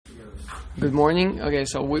Good morning. Okay,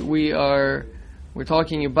 so we're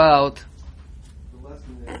talking about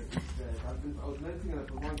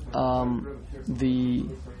the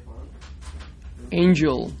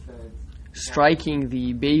angel striking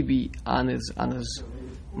the baby on his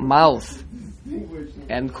mouth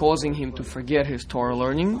and causing him to forget his Torah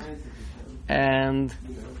learning. And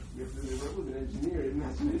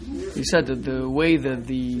he said that the way that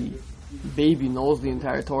the baby knows the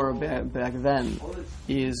entire Torah back then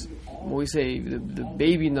is, when we say the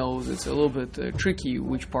baby knows, it's a little bit tricky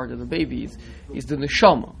which part of the baby is the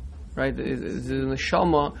neshama, right? It's the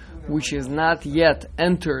neshama which is not yet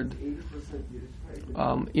entered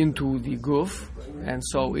into the guf, and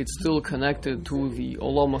so it's still connected to the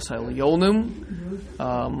Olamos Elyonim,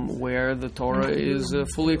 where the Torah is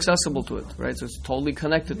fully accessible to it, right? So it's totally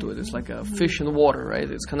connected to it. It's like a fish in the water, right?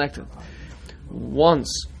 It's connected.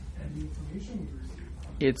 Once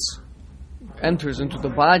it enters into the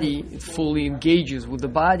body, it fully engages with the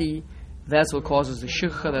body. That's what causes the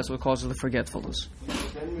shikha, that's what causes the forgetfulness.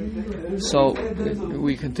 So,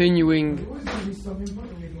 we're continuing.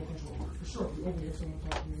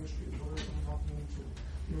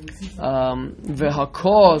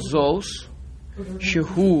 V'hakozos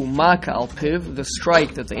shehu maka al piv, the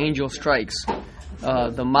strike that the angel strikes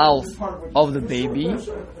the mouth of the baby,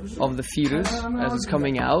 of the fetus, as it's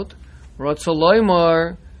coming out.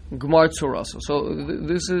 Ratzoloymar gmar tzurasa. So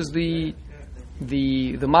this is the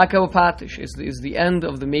maka patish, is the end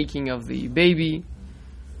of the making of the baby.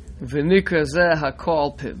 V'nikra zeh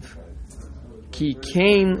hakol piv ki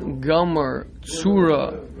kain gomer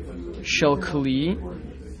tzura shel kli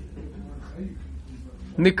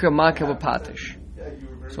nikra maka patish.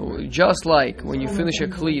 So just like when you finish a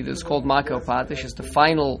kli, that's called maka patish, it's the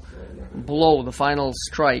final blow, the final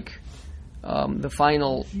strike, the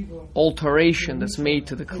final alteration that's made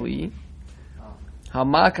to the kli.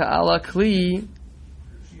 Hamaka ala kli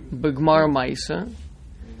begmar maisa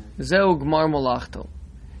zeu gmar malachto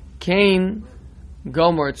kain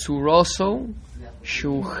gomer tzuroso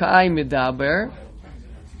shu chai medaber.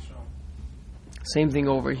 Same thing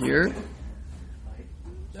over here.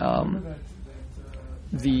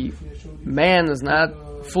 The man is not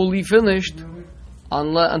fully finished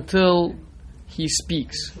until he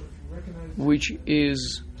speaks, which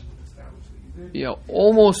is,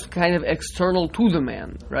 almost kind of external to the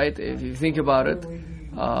man, right? If you think about it,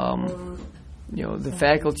 the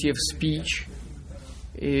faculty of speech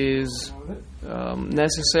is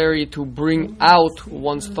necessary to bring out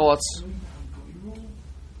one's thoughts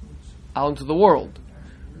out into the world,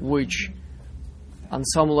 which on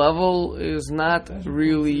some level is not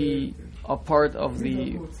really a part of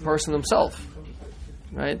the person himself,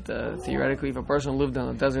 right? Theoretically, if a person lived on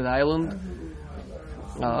a desert island,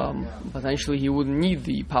 potentially he wouldn't need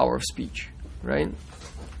the power of speech, right?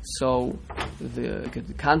 So he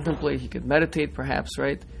could contemplate, he could meditate perhaps,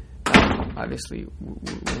 right? Obviously,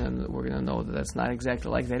 we're going to know that that's not exactly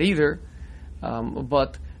like that either,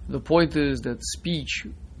 but the point is that speech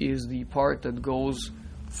is the part that goes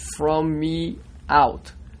from me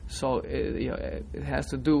out. So it has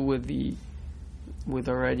to do with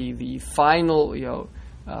already the final,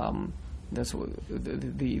 that's what,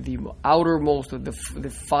 the outermost,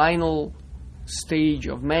 the final stage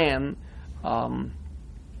of man.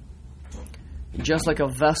 Just like a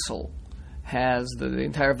vessel has the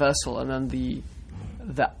entire vessel, and then the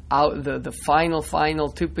final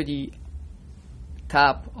tippity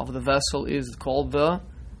top of the vessel is called the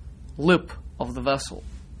lip of the vessel.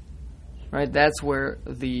 Right, that's where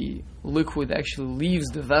the liquid actually leaves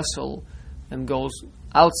the vessel and goes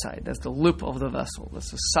outside. That's the lip of the vessel. That's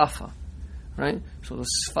the safa, right? So the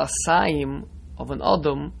sfasayim of an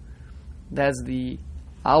adam, that's the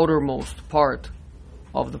outermost part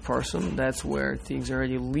of the person. That's where things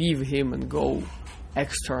already leave him and go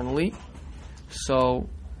externally. So,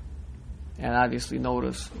 and obviously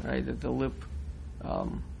notice, right, that the lip,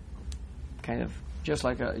 kind of just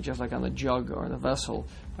like on a jug or in a vessel,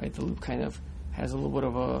 right, the lip kind of has a little bit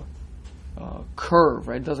of a curve,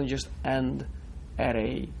 right? It doesn't just end at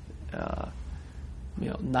a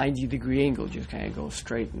 90-degree angle, just kind of goes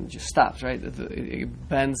straight and just stops, right? It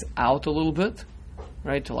bends out a little bit,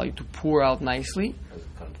 right, to allow you to pour out nicely.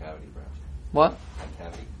 Concavity, perhaps. What?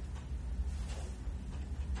 Concavity.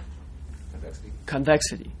 Convexity.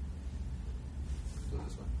 Convexity. Go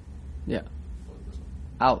this way. Yeah. Go this way.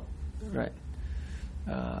 Out, right.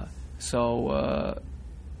 So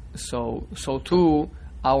too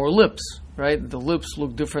our lips, right? The lips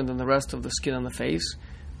look different than the rest of the skin on the face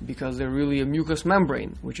because they're really a mucous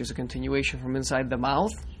membrane, which is a continuation from inside the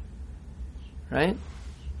mouth, right?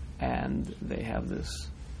 And they have this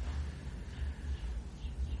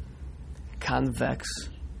convex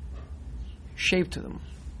shape to them.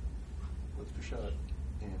 What's Peshat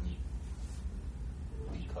in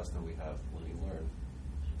the custom we have when we learn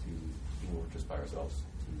to, even when we're just by ourselves,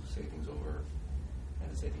 to say things over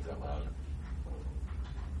and to say things out loud?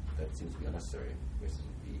 That seems to be unnecessary based on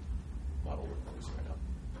the model we're using right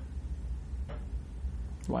now.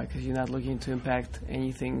 Why? Because you're not looking to impact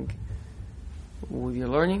anything with your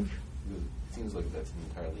learning? It seems like that's an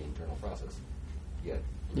entirely internal process. Yet,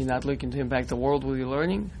 You're not looking to impact the world with your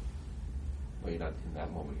learning? well, you're not in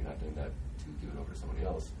that moment. You're not doing that to give it over to somebody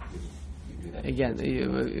else. You do that.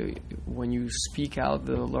 Again, when you speak out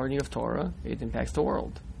the learning of Torah, it impacts the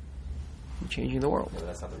world. You're changing the world. No,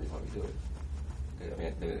 that's not the reason why we do it. I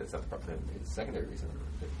mean, it's not the secondary reason.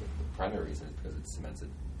 The primary reason is because it cements it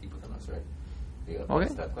deep within us, right? Okay.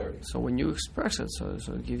 It's that clarity. So when you express it, so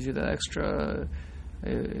it gives you that extra.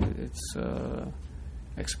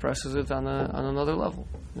 Expresses it on another level.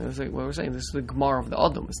 It's like what we're saying. This is the Gemara of the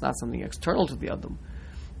Adam. It's not something external to the Adam,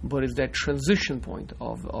 but it's that transition point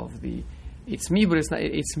of the. It's me, but it's not.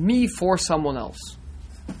 It's me for someone else.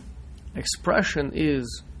 Expression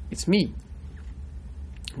is it's me,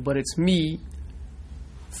 but it's me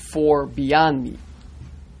for beyond me.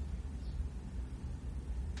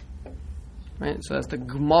 Right? So that's the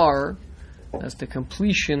Gemar, that's the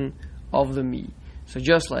completion of the me. So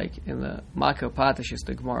just like in the Makah Patish is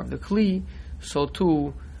the Gemar of the Kli, so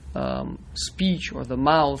too speech or the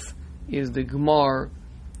mouth is the Gemar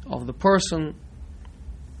of the person.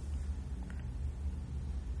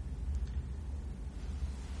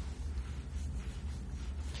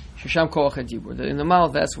 Shesham Koach HaDibur. In the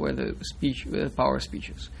mouth, that's where the speech, the power of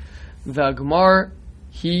speech is. The Gemar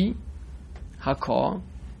Hi Hakah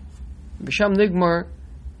B'Sham Nigmar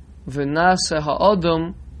V'Nase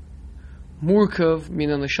Ha'adam Murkav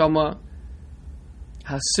Mina Neshama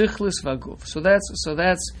Hasichlis Vaguf. So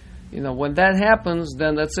that's when that happens,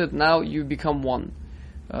 then that's it. Now you become one.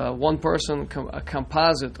 One person, a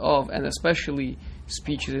composite of, and especially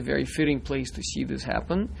speech is a very fitting place to see this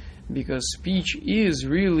happen, because speech is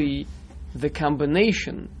really the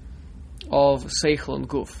combination of seichel and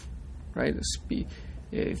guf, right?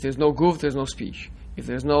 If there's no guf, there's no speech. If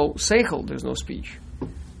there's no seichel, there's no speech,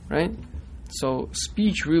 right? So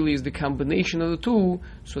speech really is the combination of the two,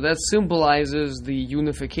 so that symbolizes the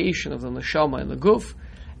unification of the neshama and the guf,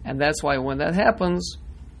 and that's why when that happens,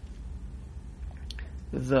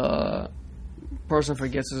 the person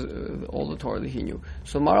forgets all the Torah that he knew.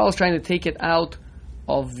 So Maharal is trying to take it out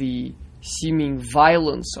of the seeming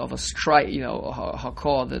violence of a strike,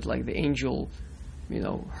 hakah, that like the angel,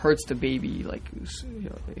 hurts the baby, like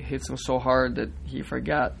hits him so hard that he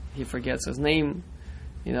forgets his name,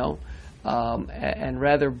 and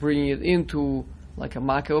rather bring it into like a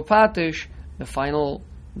Makah Patish, the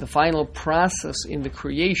final process in the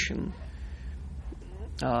creation.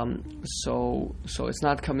 So it's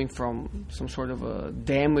not coming from some sort of a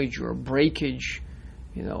damage or a breakage,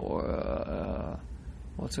 or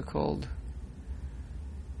what's it called?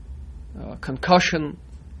 Concussion,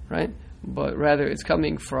 right? But rather it's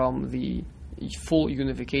coming from the full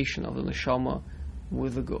unification of the neshama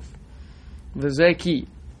with the guf. V'zeki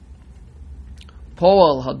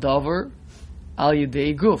poal hadavar al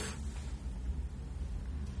yedei guf.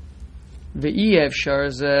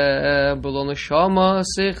 Ve'efshar zeh b'lo neshama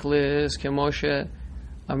sichlis kemoshe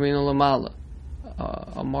amrinu lamala.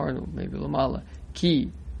 Amarnu maybe lamala.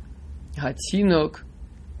 Ki hatzinok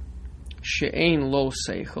she'ein lo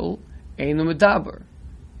seichel einu medaber.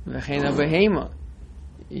 V'chein ha'behema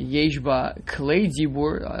yesh ba klei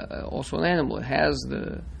dibur, also an animal. It has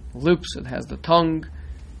the lips, it has the tongue,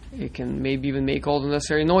 it can maybe even make all the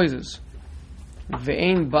necessary noises.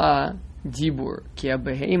 Ve'ein ba dibur ki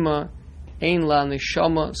ha'behema ein la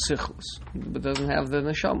neshama sichlis, but doesn't have the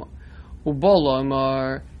neshama. Ubolo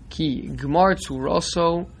amar ki gmar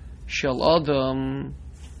tzuraso shel adam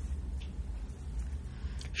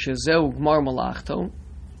shezeu gmar malachto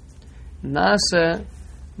nase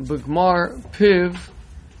b'gmar piv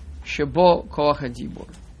shebo koach hadibur.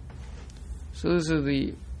 So this is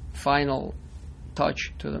the final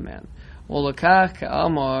touch to the man. Olakach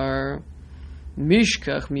ka'amar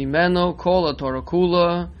mishkach mimeno kol haTorah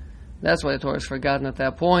kula. That's why the Torah is forgotten at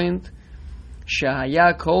that point.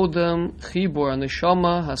 Shahaya kodem chibur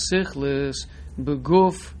neshama hasichlis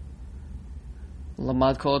beguf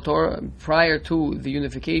lamad kol Torah. Prior to the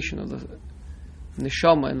unification of the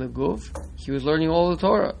neshama and the guf, he was learning all the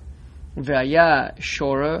Torah. Ve'aya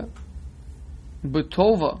shora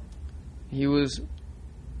betova. He was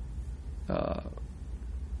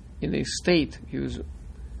in a state. He was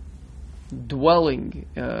dwelling.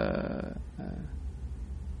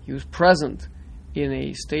 He was present in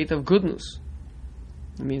a state of goodness.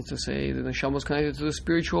 It means to say the neshama was connected to the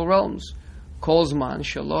spiritual realms. Kol zman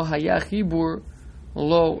shelo haya chibur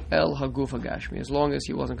lo el haguf hagashmi, as long as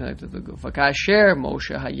he wasn't connected to the guf. Vakasher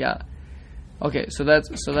Moshe haya. Okay, so that's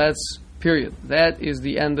period. That is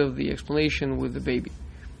the end of the explanation with the baby.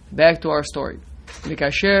 Back to our story.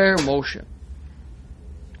 Vakasher Moshe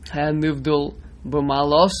had nivdul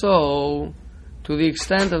b'maloso, to the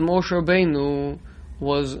extent that Moshe Rabbeinu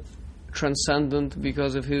was transcendent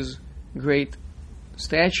because of his great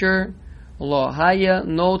stature. Lo haya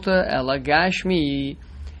nota elagashmi,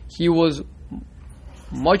 he was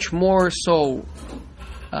much more so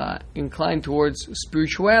inclined towards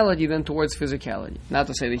spirituality than towards physicality. Not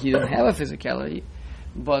to say that he didn't have a physicality,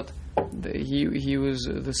 but he was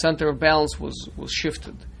the center of balance was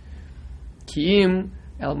shifted. Kiim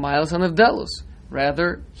el miles and avdelos.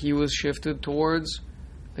 Rather, he was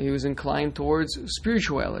inclined towards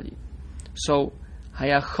spirituality. So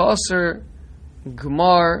haya choser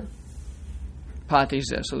gmar patish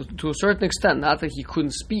zeh. So to a certain extent, not that he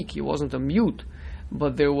couldn't speak, he wasn't a mute,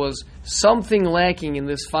 but there was something lacking in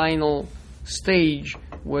this final stage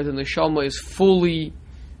where the neshama is fully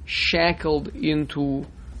shackled into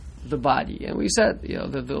the body. And we said,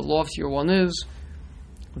 that the loftier one is,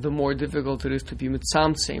 the more difficult it is to be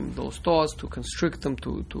mitzamtzem those thoughts, to constrict them,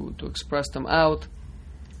 to express them out.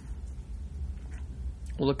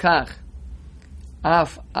 Ulekach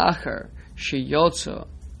af acher sheyotza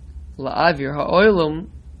la'avir ha'olam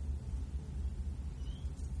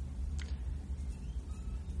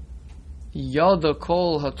yada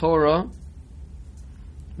kol haTorah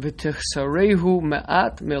v'tichsarehu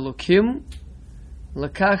me'at melukim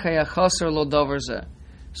lekach haya chaser lo davar zeh.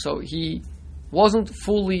 So his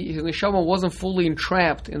neshama wasn't fully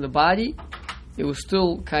entrapped in the body. It was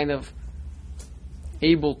still kind of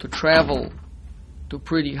able to travel to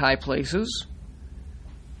pretty high places,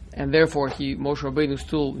 and therefore Moshe Rabbeinu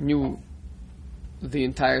still knew the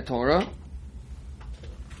entire Torah.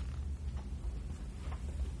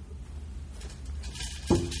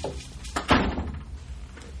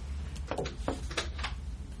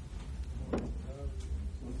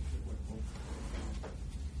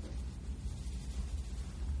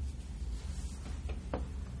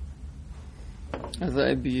 As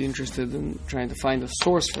I'd be interested in trying to find a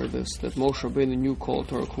source for this, that Moshe Rabbeinu knew called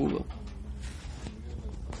Torah Kula.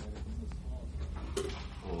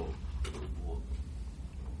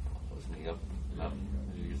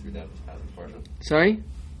 Sorry?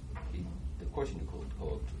 Of course, he knew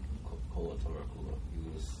called Torah Kula.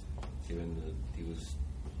 He was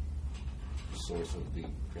the source of the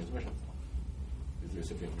transmission. Is the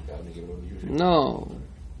recipient from God and they give it over to you? No,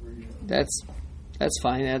 that's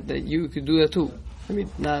fine. That you could do that too. I mean,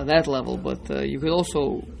 not at that level, but you could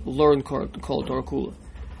also learn called Torah Kula.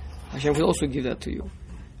 Hashem could also give that to you,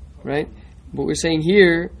 right? What we're saying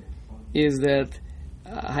here is that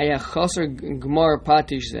haya chaser gmar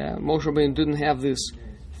patish zeh. Moshe Rabbeinu didn't have this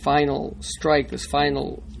final strike, this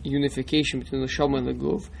final unification between the Neshama and the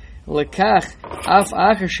Guf. Lekach af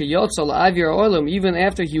acher sheyotza la'avir ha'olam. Even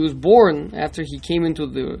after he was born, after he came into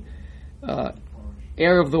the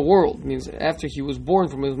air of the world, means after he was born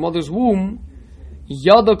from his mother's womb,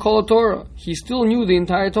 yada kol Torah, he still knew the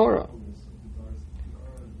entire Torah.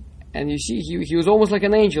 And you see, he was almost like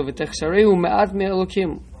an angel. V'techsarehu me'at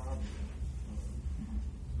me'elokim.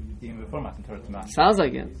 Sounds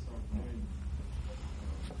like it.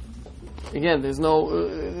 Again, there's no...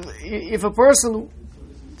 if a person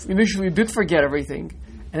initially did forget everything,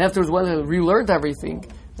 and afterwards went and relearned everything,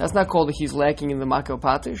 that's not called that he's lacking in the Makah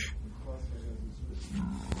Patish.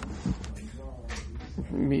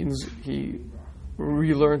 It means he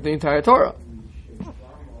relearned the entire Torah.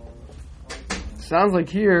 Sounds like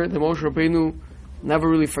here the Moshe Rabbeinu never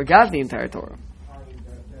really forgot the entire Torah.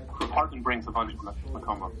 Parton brings a bunch of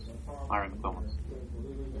Makomos, iron Makomos.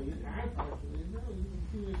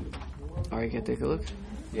 Alright, can I take a look?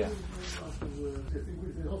 Yeah.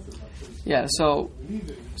 Yeah, so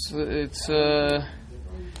it's so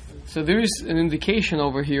there is an indication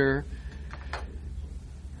over here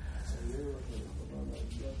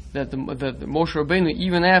that the Moshe Rabbeinu,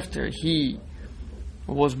 even after he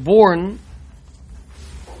was born,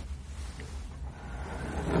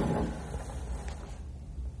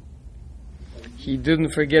 he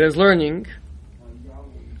didn't forget his learning,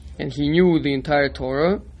 and he knew the entire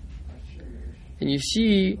Torah. And you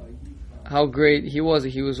see how great he was.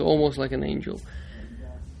 He was almost like an angel.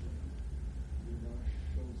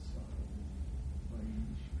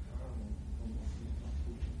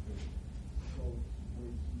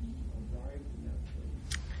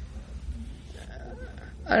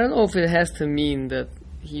 I don't know if it has to mean that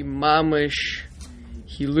he mamish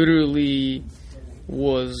he literally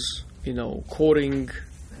was, quoting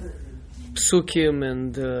psukim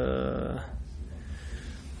and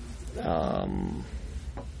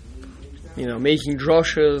making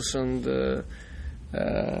drashas and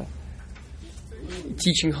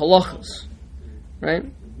teaching halachas, right?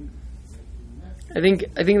 I think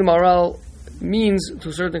the Maharal means, to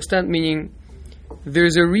a certain extent, meaning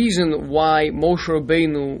there's a reason why Moshe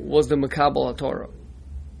Rabbeinu was the Mekabel HaTorah,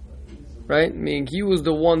 right? Meaning he was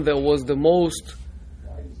the one that was the most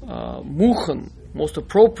muchen, most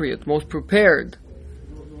appropriate, most prepared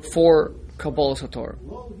for Kabbalas HaTorah,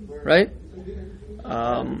 right?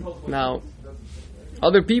 Now,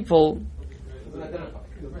 other people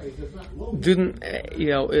didn't,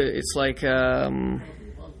 it's like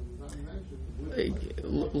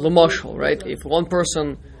Lamashal, right? If one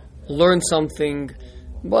person learned something,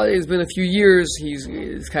 but it's been a few years,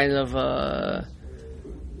 he's kind of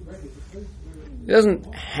he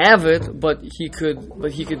doesn't have it, but he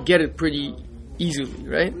could get it pretty easily,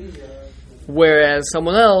 right? Whereas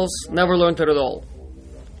someone else never learned it at all.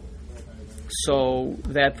 So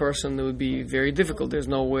that person, it would be very difficult. There's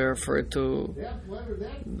nowhere for it to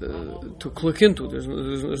click into.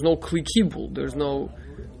 There's no klickibul. There's no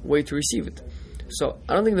way to receive it. So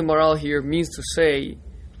I don't think the Maharal here means to say,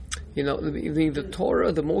 the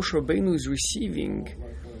Torah the Moshe Rabbeinu is receiving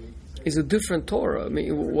is a different Torah. I mean,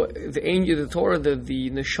 the Torah that the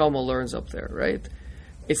neshama learns up there, right?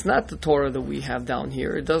 It's not the Torah that we have down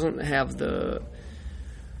here. It doesn't have the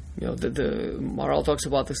Maharal talks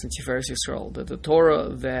about this in Tiferes Yisrael, that the Torah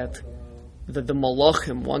that the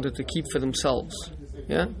Malachim wanted to keep for themselves,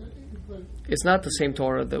 yeah, it's not the same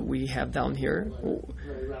Torah that we have down here.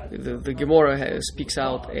 The Gemara speaks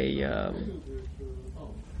out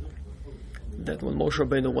that when Moshe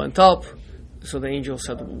Rabbeinu went up, so the angel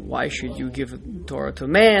said, "Why should you give Torah to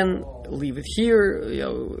man? Leave it here.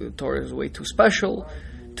 Torah is way too special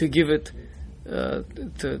to give it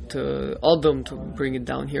to Adam, to bring it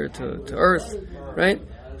down here to earth, right?"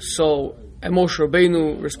 So, and Moshe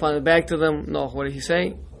Rabbeinu responded back to them. No, what did he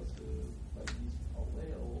say?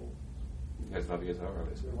 You guys don't have a Yitzhara,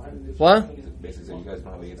 basically. What? Basically saying you guys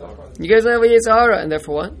don't have a Yitzhara. You guys don't have a Yitzhara, and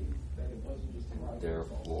therefore what?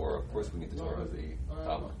 Therefore, of course, we need the Torah as the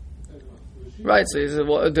Tama. Right. So, he said,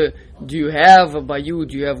 do you have Bayu?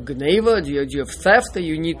 Do you have Geneva? Do you have theft that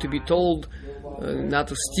you need to be told not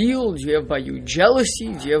to steal? Do you have Bayu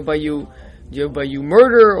jealousy? Do you have Bayu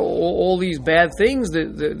murder? All these bad things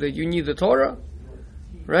that you need the Torah,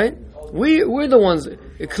 right? We're the ones.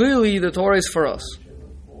 Clearly, the Torah is for us.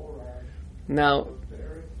 Now,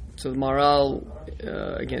 so the Maharal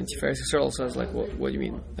again, Tiferes Yisrael says, like, what do you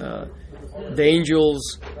mean? The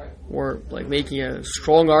angels were like making a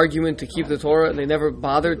strong argument to keep the Torah, and they never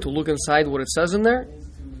bothered to look inside what it says in there.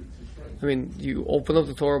 I mean, you open up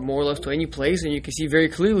the Torah more or less to any place, and you can see very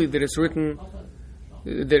clearly that it's written,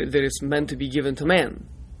 that it's meant to be given to man.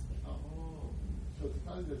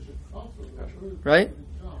 Right?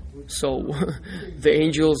 So, the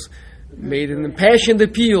angels made an impassioned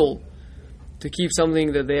appeal to keep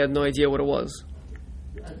something that they had no idea what it was.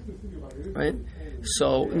 Right?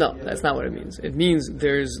 So, no, that's not what it means. It means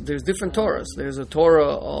there's different Torahs. There's a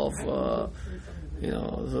Torah of,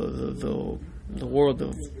 the world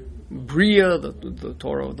of Bria, the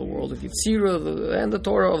Torah of the world of Yitzira, and the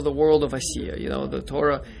Torah of the world of Asiya. The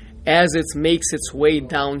Torah as it makes its way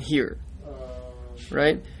down here.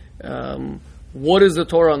 Right? What is the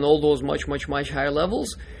Torah on all those much, much, much higher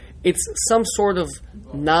levels? It's some sort of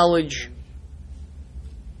knowledge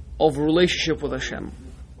of relationship with Hashem.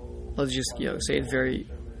 Let's just say it very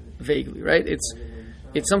vaguely, right?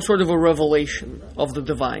 It's some sort of a revelation of the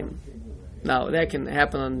divine. Now, that can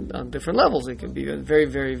happen on different levels. It can be at very,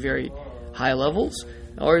 very, very high levels,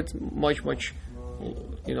 or it's much, much,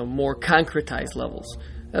 more concretized levels.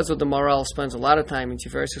 That's what the Maharal spends a lot of time in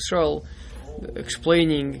Tiferes Yisrael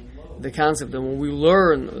explaining the concept that when we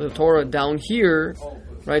learn the Torah down here,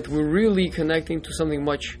 right, we're really connecting to something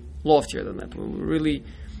much loftier than that. We're really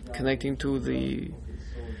connecting to the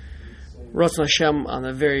Ratzon Hashem on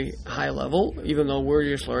a very high level, even though we're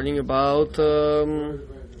just learning about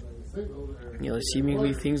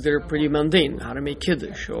seemingly things that are pretty mundane, how to make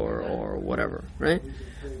kiddush or whatever, right?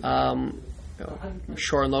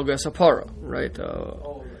 Shor Noga Sapara, right?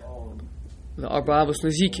 The Arba Avos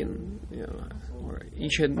Nezikin, or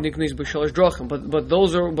each had nicknames b'shalosh drachim, but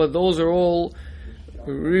those are all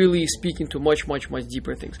really speaking to much, much, much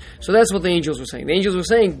deeper things. So that's what the angels were saying. The angels were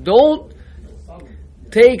saying, don't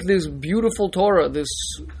take this beautiful Torah, this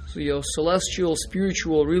celestial,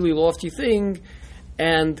 spiritual, really lofty thing,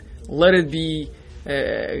 and let it be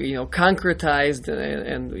concretized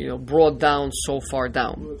and brought down so far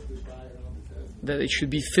down that it should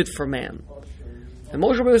be fit for man. And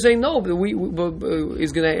Moshe Rabbeinu was saying, no, but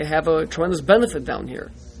is going to have a tremendous benefit down here,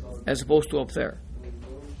 as opposed to up there.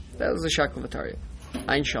 That was the Shaklavataria,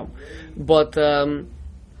 Ein Sham. But so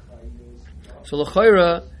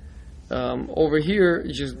l'chayra over here,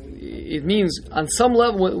 it means on some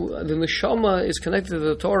level the neshama is connected to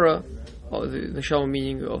the Torah, the neshama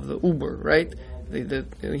meaning of the Uber, right?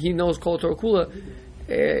 He knows Kol Torah Kula.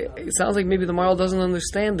 It sounds like maybe the Maharal doesn't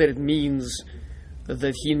understand that it means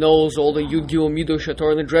that he knows all the Yud Gimel Midosh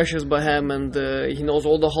Torah and the Dreshes Bahem, and he knows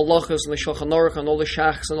all the halachas and the Shulchan Aruch and all the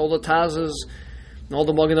shachs and all the tazes and all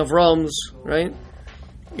the Magen Avrams, right?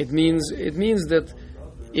 It means that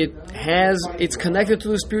it's connected to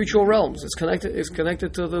the spiritual realms. It's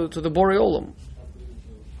connected to the Borei Olam.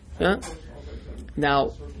 Yeah.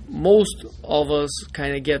 Now, most of us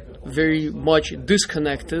kind of get very much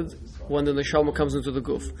disconnected when the neshama comes into the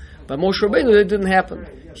guf. But Moshe Rabbeinu, that didn't happen.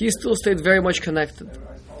 He still stayed very much connected,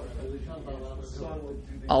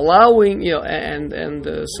 allowing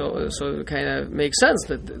so it kind of makes sense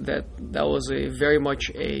that was a very much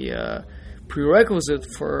a prerequisite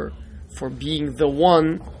for being the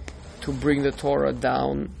one to bring the Torah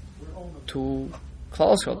down to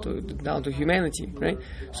Klal Yisrael, down to humanity, right?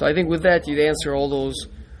 So I think with that you'd answer all those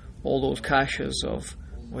kashas of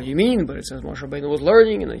what do you mean? But it says Moshe Rabbeinu was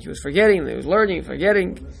learning and then he was forgetting, and he was learning and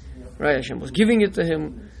forgetting. Right? Hashem was giving it to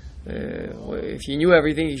him. If he knew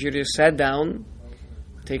everything, he should have just sat down,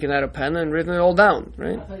 taken out a pen and written it all down.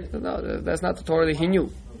 Right? No, that's not the Torah that he knew.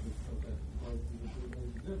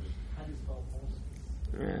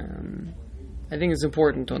 I think it's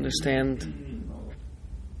important to understand,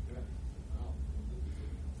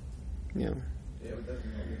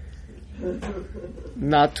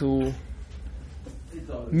 not to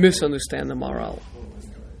misunderstand the Maharal.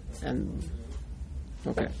 And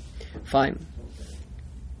okay, fine.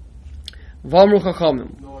 V'amru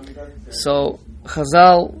Chachamim. So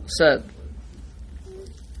Chazal said,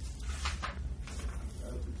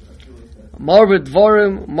 "Mar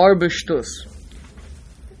b'dvarim, mar b'shtus."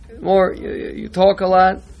 More you talk a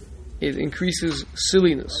lot, it increases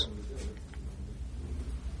silliness.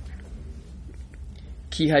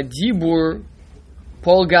 Ki hadibur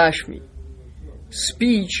pol gashmi.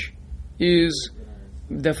 Speech is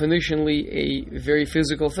definitionally a very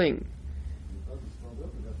physical thing.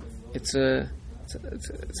 It's an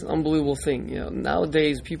unbelievable thing.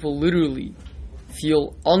 Nowadays people literally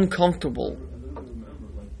feel uncomfortable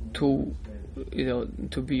to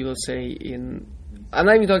be, let's say, in. I'm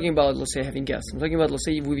not even talking about, let's say, having guests. I'm talking about, let's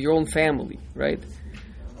say, with your own family, right?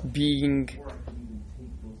 Being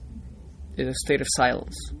in a state of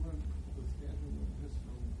silence,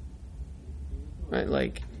 right?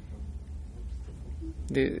 Like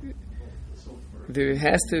there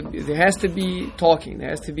has to be talking. There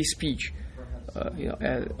has to be speech.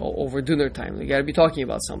 Over dinner time, you got to be talking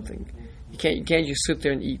about something. You can't just sit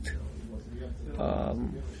there and eat.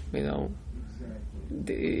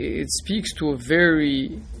 It speaks to a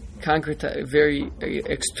very concrete, very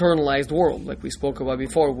externalized world, like we spoke about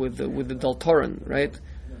before with the Daltoran, right?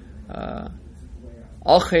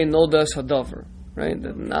 Achei nodas hadavar, right?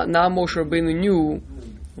 Now Moshe Rabbeinu knew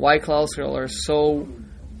why Klal Yisrael are so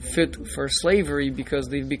fit for slavery, because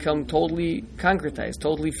they've become totally concretized,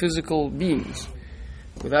 totally physical beings,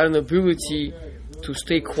 without an ability to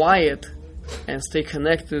stay quiet and stay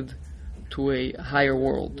connected to a higher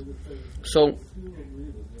world. So,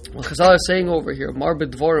 what Chazal is saying over here, mar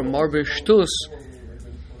b'dvarim, mar b'shtus,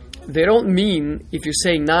 they don't mean if you're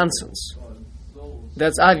saying nonsense.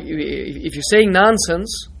 That's if you're saying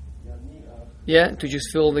nonsense, to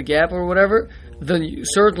just fill the gap or whatever, then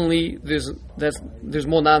certainly there's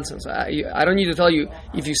more nonsense. I don't need to tell you,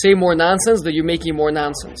 if you say more nonsense, that you're making more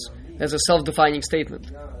nonsense. That's a self-defining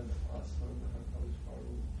statement,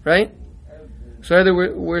 right? So either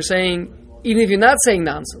we're saying, even if you're not saying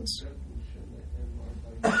nonsense,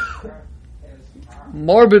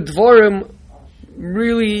 Mar b'dvarim,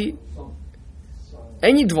 really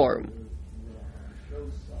any dvarim.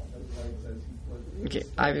 Okay,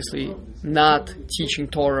 obviously not teaching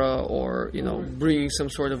Torah or bringing some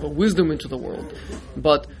sort of a wisdom into the world,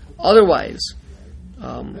 but otherwise,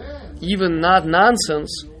 even not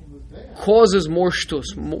nonsense causes more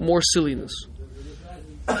shtus, more silliness,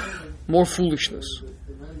 more foolishness.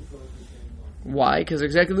 Why? Because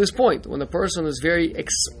exactly this point, when a person is very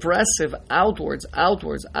expressive outwards,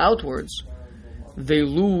 they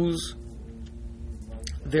lose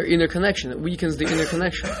their inner connection. It weakens the inner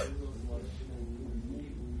connection.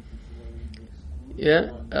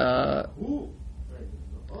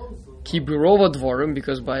 Ki birova dvorim,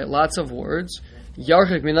 because by lots of words,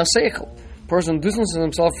 yarchik min haseichel. Person distances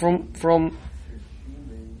himself from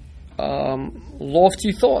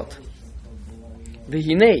lofty thought.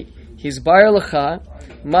 V'hinei, his bar lecha,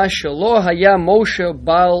 ma shelo haya Moshe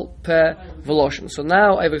bal pe veloshin. So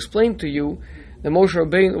now I've explained to you why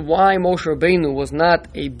Moshe Rabbeinu was not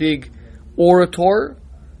a big orator.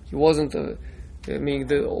 He wasn't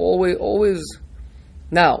always.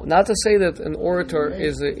 Now, not to say that an orator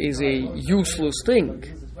is a useless thing,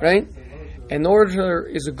 right? An orator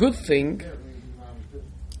is a good thing.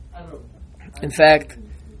 In fact,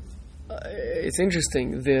 it's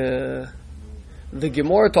interesting. The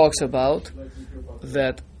Gemara talks about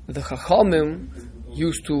that the Chachamim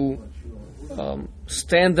used to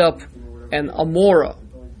stand up and Amora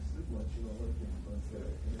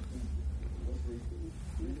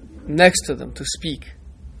next to them to speak.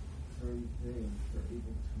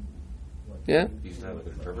 Yeah? You used to have like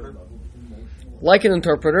an interpreter? Like an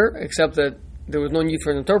interpreter, except that there was no need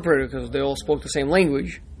for an interpreter because they all spoke the same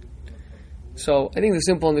language. So I think the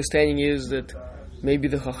simple understanding is that maybe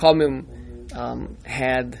the Chachamim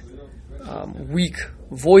had weak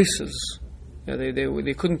voices. You know,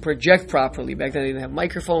 they couldn't project properly. Back then they didn't have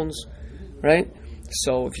microphones, right?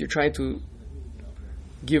 So if you're trying to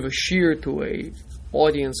give a shear to a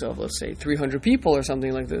audience of, let's say, 300 people or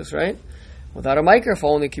something like this, right? Without a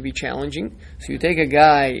microphone, it could be challenging. So you take a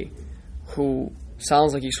guy who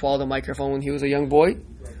sounds like he swallowed a microphone when he was a young boy,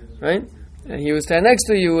 right? And he would stand next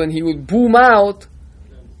to you and he would boom out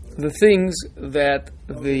the things that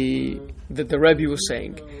the Rebbe was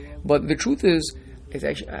saying. But the truth is, it's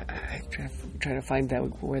actually, I try to find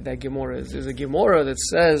out where that Gemara is. There's a Gemara that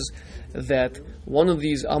says that one of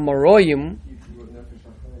these Amaroyim,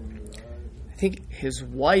 I think his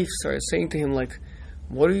wife started saying to him, like,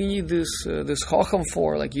 what do you need this Chacham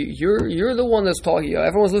for? Like, you're the one that's talking.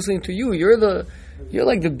 Everyone's listening to you. You're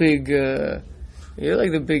like the big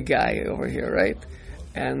guy over here, right?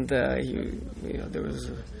 And there was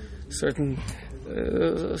a certain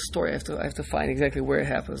story. I have to find exactly where it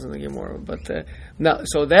happens in the Gemara. But now,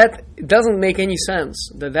 so that it doesn't make any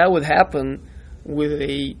sense that would happen with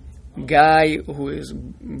a guy who is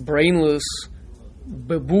brainless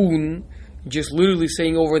baboon, just literally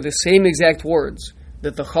saying over the same exact words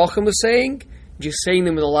that the Chacham is saying, just saying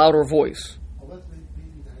them in a louder voice.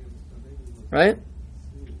 Right?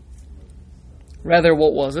 Rather,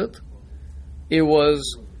 what was it? It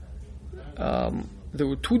was there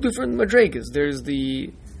were two different madrigas. There's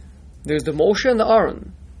the Moshe and the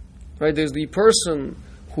Aaron, right? There's the person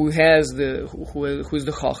who has who's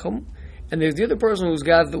the Chacham, and there's the other person who's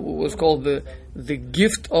got what's called the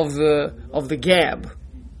gift of the gab,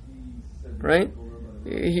 right?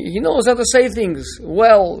 He knows how to say things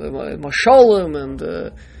well, mashalim, and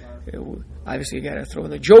obviously you got to throw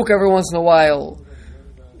in a joke every once in a while,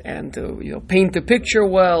 and paint the picture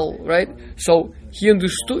well, right? So he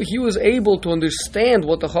was able to understand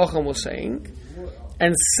what the Chacham was saying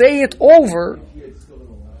and say it over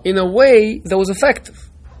in a way that was effective.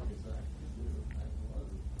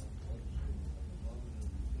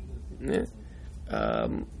 Yeah.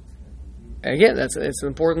 Again, it's an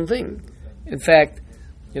important thing. In fact,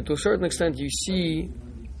 to a certain extent, you see.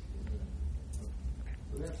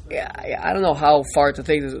 I don't know how far to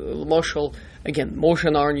take this. Moshe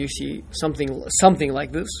and Aaron, you see something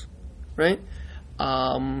like this, right?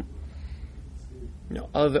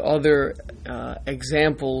 Other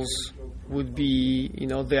examples would be, the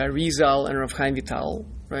Arizal and Rav Chaim Vital,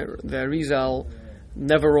 right? The Arizal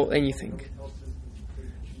never wrote anything.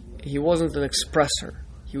 He wasn't an expressor.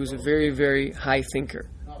 He was a very, very high thinker,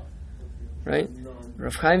 right?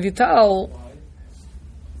 Rav Chaim Vital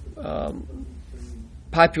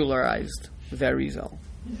popularized the Arizal.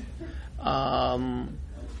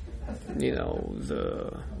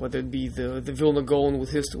 Whether it be the Vilna Gaon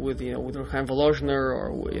with Rav Chaim Volozhner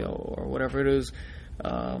or whatever it is,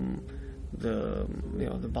 the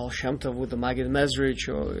Baal Shem Tov with the Magid Mezrich,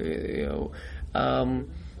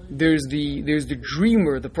 there's the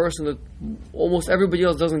dreamer, the person that almost everybody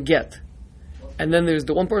else doesn't get, and then there's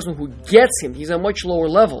the one person who gets him. He's a much lower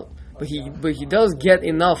level, but he does get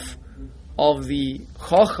enough of the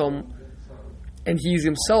Chacham, and he's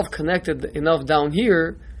himself connected enough down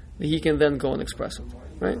here that he can then go and express it,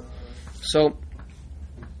 right? So,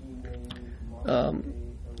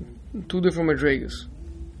 two different madrigas.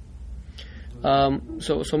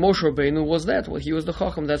 So Moshe Rabbeinu was that. Well, he was the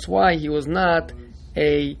Chacham. That's why he was not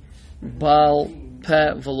a Baal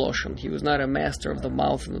Peh Veloshin. He was not a master of the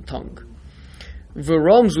mouth and the tongue.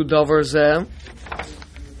 V'romzu davar zeh.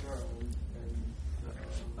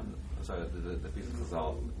 I'm sorry, the piece of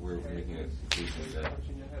Chazal, we're making a conclusion that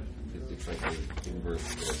it's like an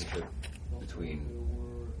inverse relationship between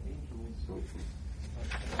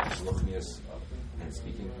listening and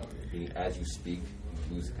speaking. Meaning, as you speak,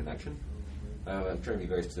 you lose a connection. I'm trying to be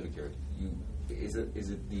very specific here. Is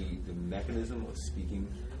it the mechanism of speaking?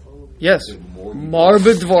 Yes.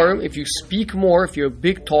 Marbid dvarim. If you speak more, if you're a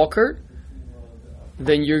big talker,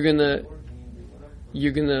 then you're gonna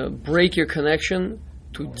break your connection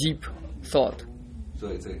to deep thought. So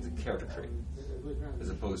it's a character trait, as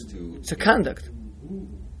opposed to... It's a conduct.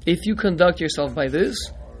 If you conduct yourself by this,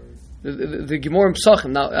 the Gemara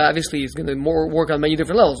Psachim, now obviously it's going to work on many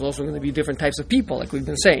different levels. It's also going to be different types of people, like we've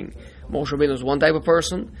been saying. Moshe Rabbeinu was one type of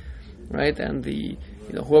person, right? And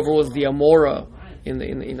whoever was the Amora in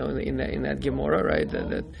that Gemara, right?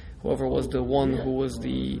 That whoever was the one who was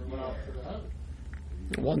the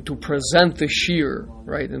one to present the shear,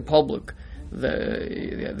 right, in public,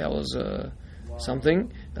 that was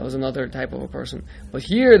something. That was another type of a person. But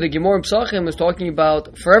here, the Gemara Psachim is talking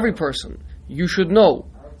about for every person. You should know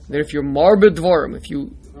that if you're marbid dvarim, if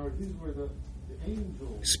you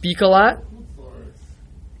speak a lot,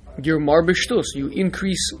 you're marbid shtus. You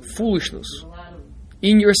increase foolishness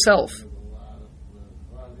in yourself.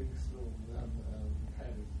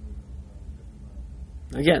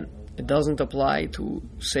 Again, it doesn't apply to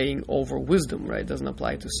saying over wisdom, right? It doesn't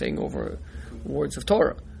apply to saying over words of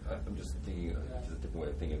Torah. I'm just thinking, just a different way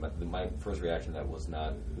of thinking. My first reaction, that was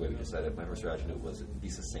not the way we just said it. My first reaction was be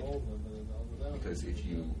succinct. Because if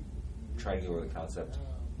you try to go over the concept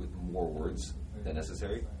with more words than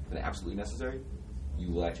necessary, than absolutely necessary,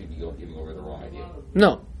 you will actually be giving over the wrong idea.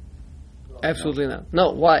 No. Absolutely not.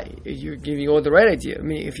 No, why? You're giving over the right idea. I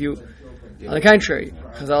mean, if you... On the contrary,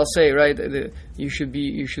 because I'll say, right, you should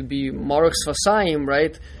be Marach Sfasayim,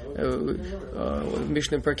 right,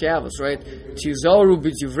 Mishnah Perkei Avos, right, Tizaru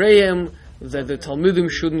b'divrayim, that the Talmudim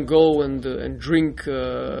shouldn't go and drink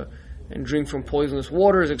from poisonous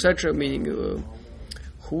waters, etc. Meaning,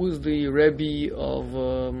 who is the Rebbe of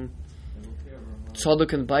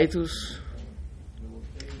Tzadok and Baitus?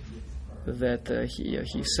 That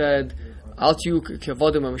he said, Al tiyu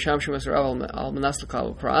kevodim ha'misham al manas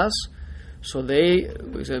l'kal pras. So they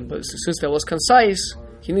said, but since that was concise,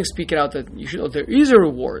 he didn't speak it out that you should know there is a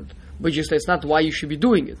reward, but just it's not why you should be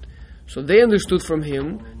doing it. So they understood from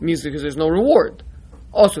him means because there's no reward.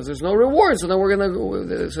 Also, if there's no reward, so then we're gonna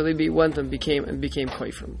go. So they went and became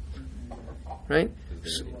koifrim, right?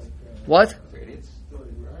 So, what?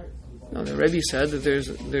 No, the Rebbe said that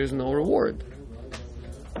there's no reward.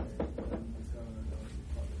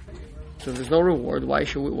 So if there's no reward, why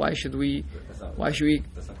should we?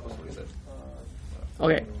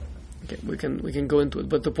 Okay, we can go into it,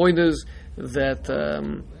 but the point is that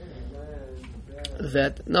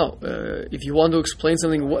if you want to explain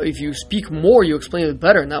something, if you speak more, you explain it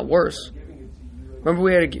better, not worse. Remember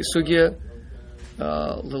we had a sugya,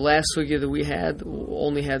 the last sugya that we had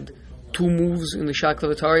only had 2 moves in the Shakla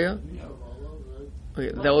V'Tarya.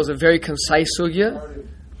 Okay, that was a very concise sugya,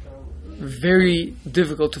 very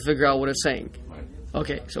difficult to figure out what it's saying.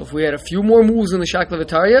 Okay, so if we had a few more moves in the Shakla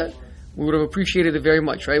V'Tarya, we would have appreciated it very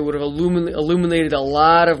much, right? We would have illuminated a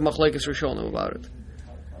lot of Machlekes Rishonim about it.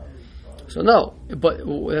 So no, but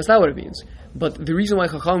that's not what it means. But the reason why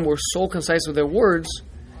Chacham were so concise with their words,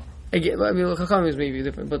 again, I mean, Chacham is maybe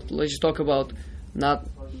different, but let's just talk about not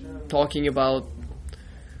talking about,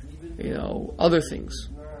 other things,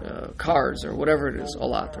 cars or whatever it is, a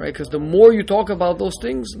lot, right? Because the more you talk about those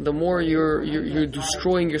things, the more you're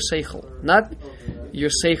destroying your seichel. Not your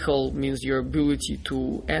seichel means your ability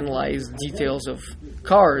to analyze details of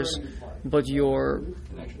cars, but your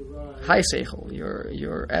high seichel,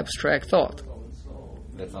 your abstract thought.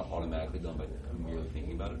 That's not automatically done by merely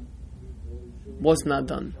thinking about it? What's not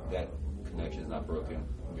done? That connection is not broken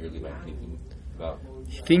merely by thinking about it.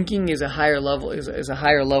 Thinking is a higher level. Is a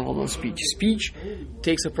higher level than speech. Speech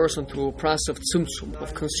takes a person through a process of tzimtzum,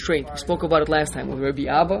 of constraint. We spoke about it last time with Rabbi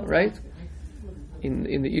Abba, right? In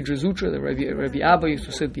the Idra Zutra, the Rabbi Abba used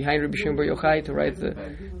to sit behind Rabbi Shimon Bar Yochai to write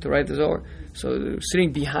the Zohar. So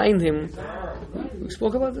sitting behind him, we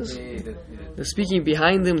spoke about this. The speaking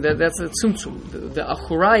behind him, that's a tzimtzum. The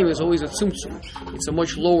achuraim is always a tzimtzum. It's a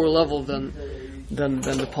much lower level than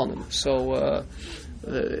the panim. So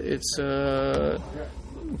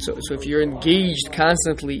So if you're engaged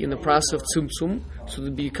constantly in the process of tzimtzum, so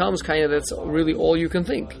it becomes kind of that's really all you can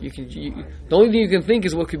think. The only thing you can think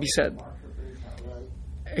is what could be said.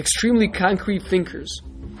 Extremely concrete thinkers,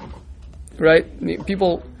 right?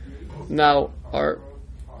 People now are,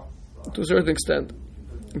 to a certain extent,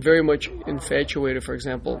 very much infatuated, for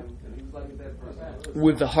example,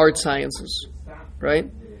 with the hard sciences, right?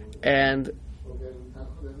 And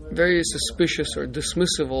very suspicious or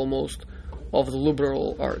dismissive almost of the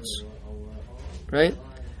liberal arts, right?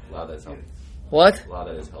 A lot of that's healthy. What? A lot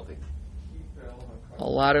of that is healthy. A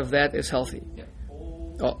lot of that is healthy. Yeah.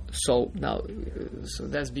 Oh, so now, so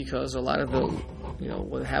that's because a lot of the,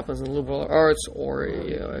 what happens in liberal arts or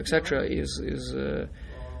etc. is a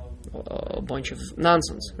bunch of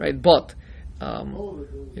nonsense, right? But a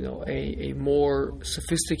more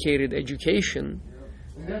sophisticated education,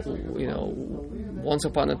 once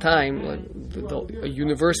upon a time, like a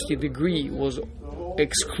university degree was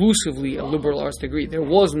exclusively a liberal arts degree. There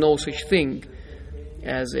was no such thing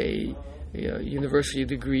as a university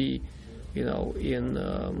degree, in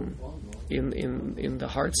the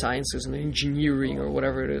hard sciences and engineering or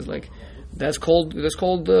whatever it is. Like they're just called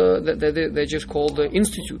the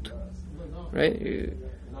institute, right?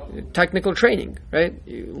 Technical training, right?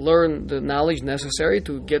 You learn the knowledge necessary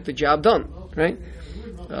to get the job done, right?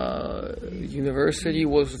 University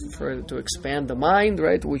was to expand the mind,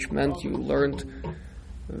 right? Which meant you learned,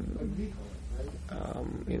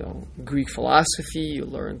 Greek philosophy. You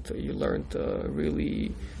learned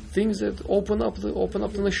really things that open up the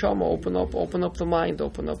neshama, open up the mind,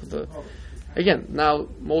 open up the. Again, now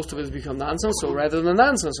most of it has become nonsense. So rather than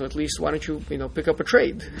nonsense, so at least why don't you pick up a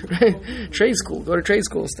trade, right? Trade school, go to trade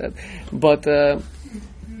school instead. But and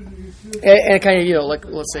kind of like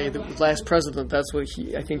let's say the last president, that's what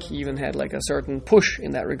I think he even had like a certain push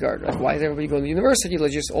in that regard. Like why is everybody going to university?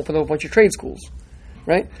 Let's just open up a bunch of trade schools,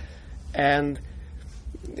 right? And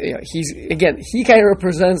he kind of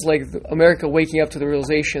represents like America waking up to the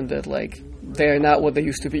realization that like they're not what they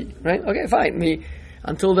used to be, right? Okay, fine.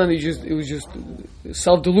 Until then, it was just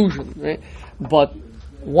self-delusion, right? But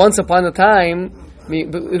once upon a time,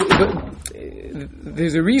 but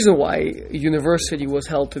there's a reason why university was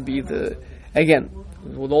held to be with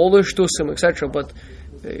all the shtusim, etc. But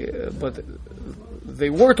they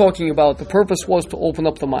were talking about the purpose was to open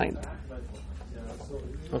up the mind.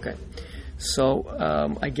 Okay, so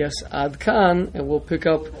I guess Ad Kan, and we'll pick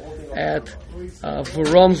up at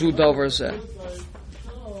V'ramzu Davar Zeh.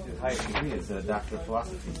 The highest degree is a doctor of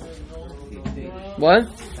philosophy. PhD.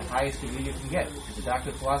 What? The highest degree you can get is a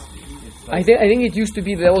doctor of philosophy. I think it used to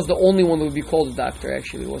be that was the only one that would be called a doctor.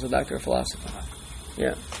 Actually, was a doctor of philosophy.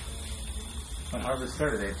 Yeah. When Harvard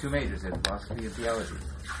started, they had two majors: they had philosophy and theology.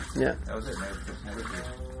 Yeah. That was it.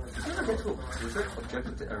 Was there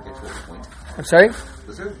objective to ever get to a point? I'm sorry?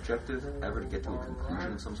 Was there objective ever to get to a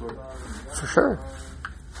conclusion of some sort? For sure.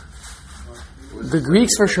 The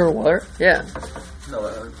Greeks for sure were. Yeah. No,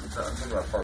 I'm talking about